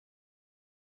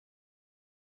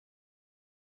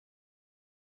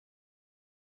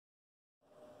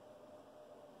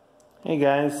Hey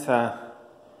guys,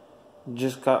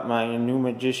 just got my new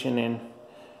Magician in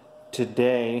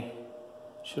today.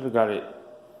 Should have got it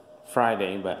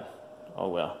Friday, but oh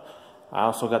well. I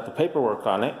also got the paperwork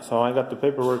on it, so I got the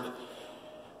paperwork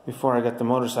before I got the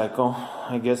motorcycle.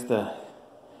 I guess the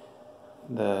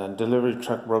delivery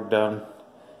truck broke down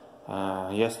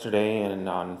yesterday, and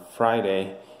on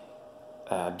Friday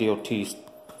DOT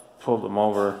pulled him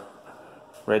over,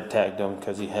 red tagged him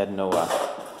because he had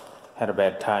had a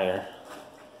bad tire.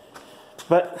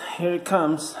 But here it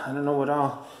comes. I don't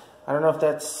know if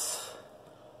that's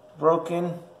broken. I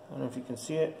don't know if you can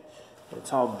see it.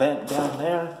 It's all bent down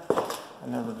there. I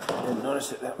didn't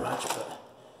notice it that much, but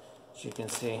as you can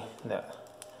see, that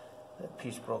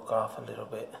piece broke off a little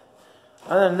bit.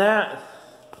 Other than that,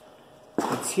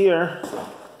 it's here.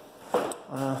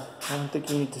 I don't think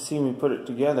you need to see me put it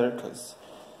together because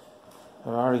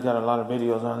I've already got a lot of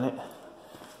videos on it.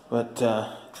 But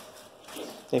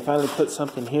they finally put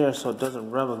something here so it doesn't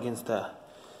rub against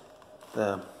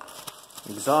the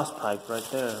exhaust pipe right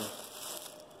there,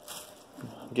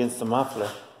 against the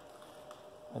muffler.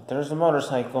 But there's the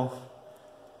motorcycle,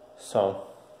 so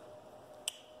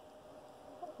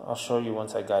I'll show you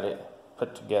once I got it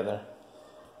put together.